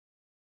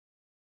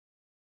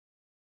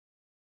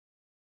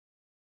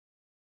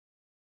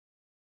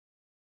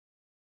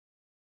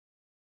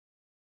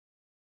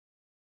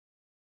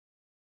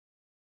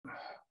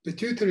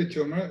Pituitary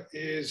tumor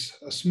is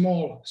a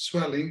small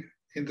swelling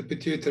in the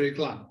pituitary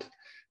gland.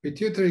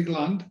 Pituitary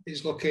gland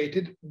is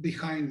located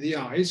behind the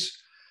eyes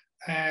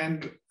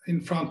and in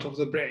front of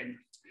the brain.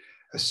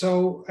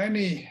 So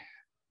any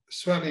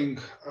swelling,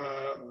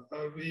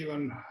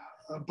 even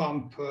a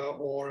bump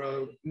or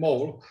a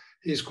mole,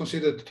 is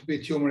considered to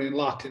be tumor in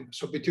Latin.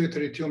 So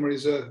pituitary tumor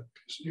is a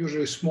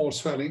usually small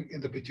swelling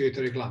in the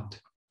pituitary gland.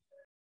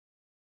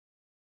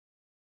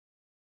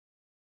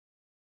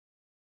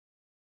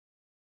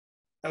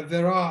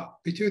 There are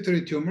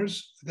pituitary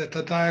tumors that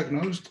are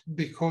diagnosed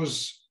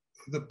because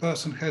the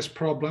person has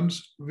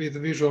problems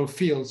with visual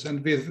fields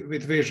and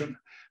with vision.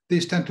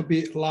 These tend to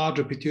be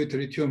larger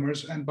pituitary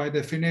tumors and by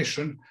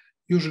definition,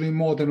 usually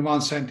more than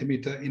 1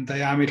 centimeter in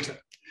diameter.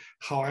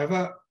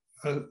 However,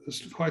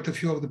 quite a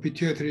few of the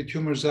pituitary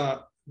tumors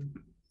are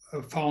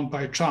found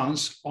by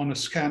chance on a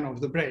scan of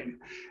the brain.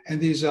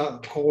 And these are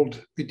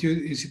called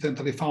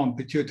incidentally found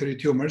pituitary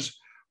tumors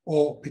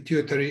or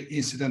pituitary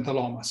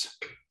incidentalomas.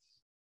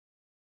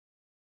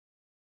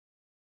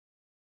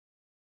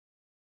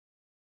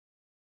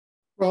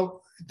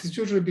 Well, it is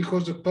usually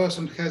because the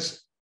person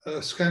has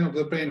a scan of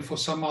the brain for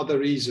some other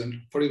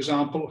reason. For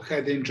example,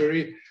 head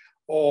injury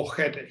or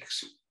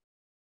headaches.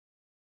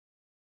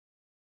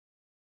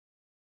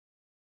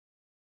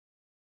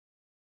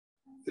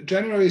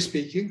 Generally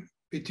speaking,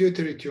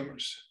 pituitary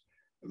tumors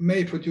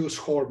may produce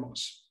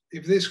hormones.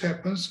 If this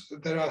happens,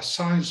 there are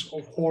signs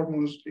of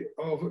hormones,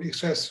 of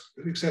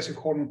excessive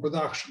hormone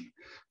production.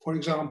 For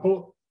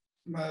example,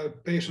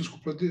 patients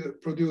who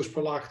produce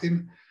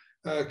prolactin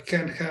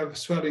can have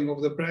swelling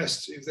of the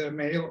breasts if they're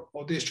male,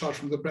 or discharge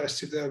from the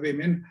breasts if they're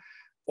women,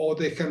 or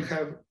they can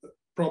have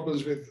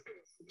problems with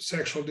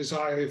sexual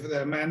desire if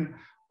they're men,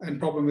 and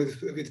problem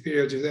with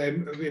periods if they're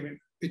women.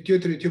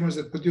 Pituitary tumors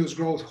that produce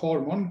growth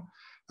hormone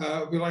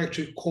will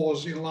actually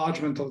cause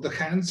enlargement of the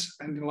hands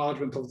and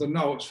enlargement of the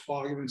nose,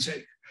 for argument's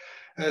sake.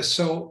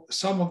 So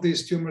some of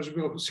these tumors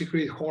will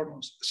secrete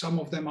hormones. Some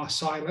of them are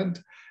silent,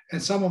 and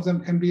some of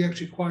them can be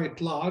actually quite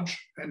large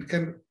and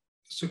can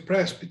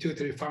suppress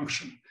pituitary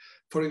function.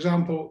 For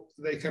example,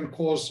 they can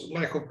cause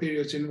lack of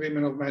periods in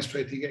women of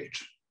menstruating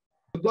age.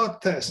 The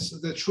blood tests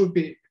that should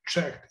be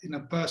checked in a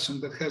person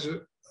that has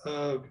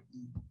an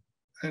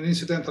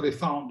incidentally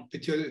found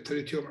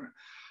pituitary tumor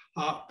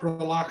are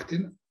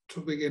prolactin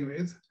to begin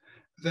with,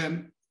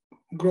 then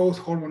growth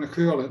hormone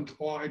equivalent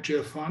or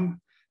IGF-1,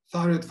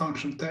 thyroid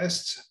function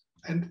tests,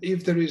 and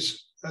if there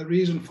is a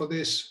reason for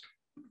this,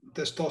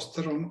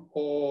 testosterone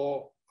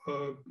or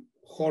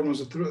hormones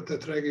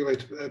that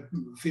regulate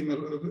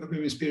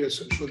women's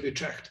periods should be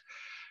checked.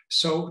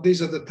 So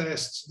these are the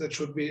tests that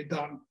should be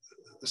done.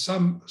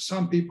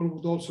 Some people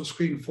would also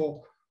screen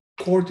for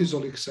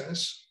cortisol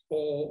excess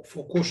or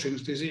for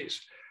Cushing's disease.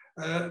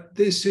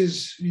 This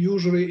is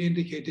usually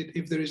indicated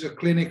if there is a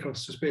clinical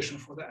suspicion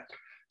for that.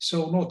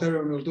 So not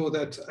everyone will do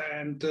that,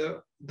 and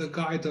the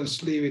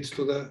guidance leave it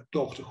to the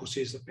doctor who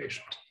sees the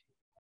patient.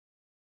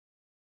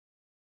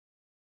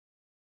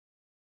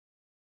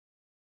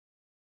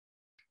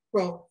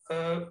 Well,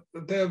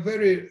 there are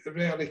very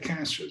rarely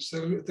cancers.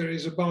 There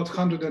is about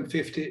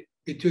 150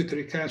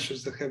 pituitary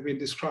cancers that have been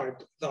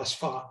described thus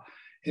far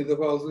in the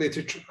world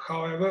literature.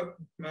 However,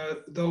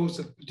 those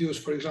that produce,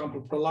 for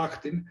example,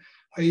 prolactin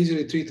are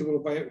easily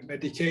treatable by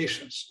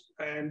medications.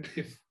 And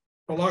if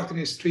prolactin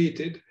is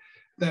treated,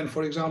 then,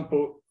 for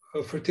example,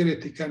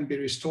 fertility can be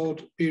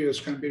restored, periods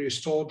can be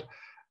restored,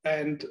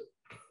 and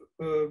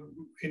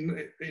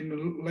in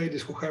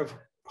ladies who have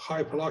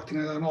high prolactin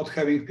and are not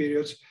having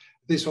periods,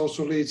 this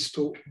also leads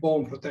to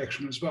bone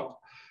protection as well.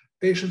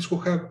 Patients who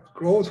have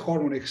growth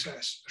hormone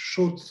excess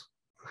should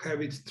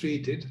have it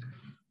treated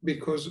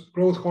because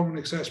growth hormone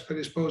excess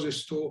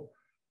predisposes to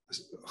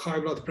high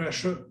blood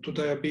pressure, to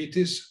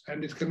diabetes,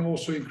 and it can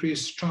also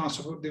increase chance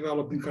of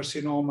developing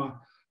carcinoma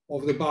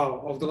of the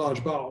bowel, of the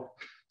large bowel.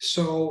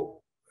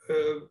 So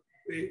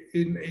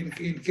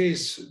in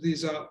case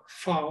these are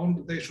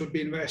found, they should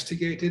be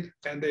investigated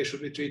and they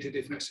should be treated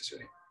if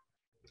necessary.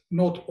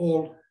 Not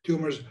all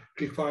tumors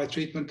require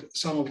treatment.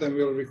 Some of them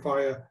will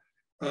require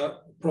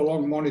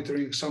prolonged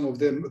monitoring. Some of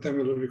them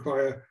will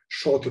require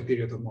shorter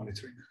period of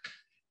monitoring.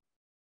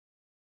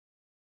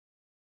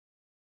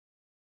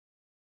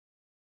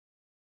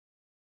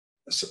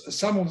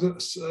 Some of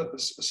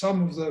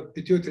the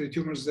pituitary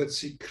tumors that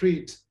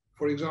secrete,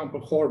 for example,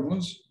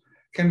 hormones,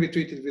 can be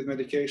treated with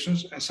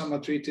medications, and some are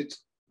treated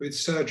with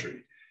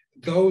surgery.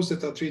 Those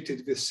that are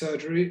treated with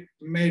surgery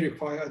may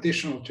require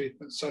additional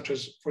treatments, such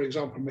as, for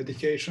example,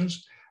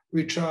 medications,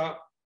 which are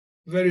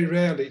very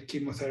rarely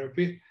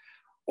chemotherapy,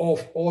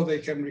 or they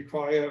can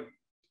require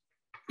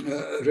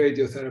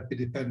radiotherapy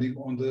depending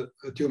on the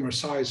tumor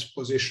size,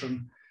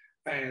 position,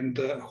 and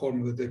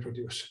hormone that they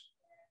produce.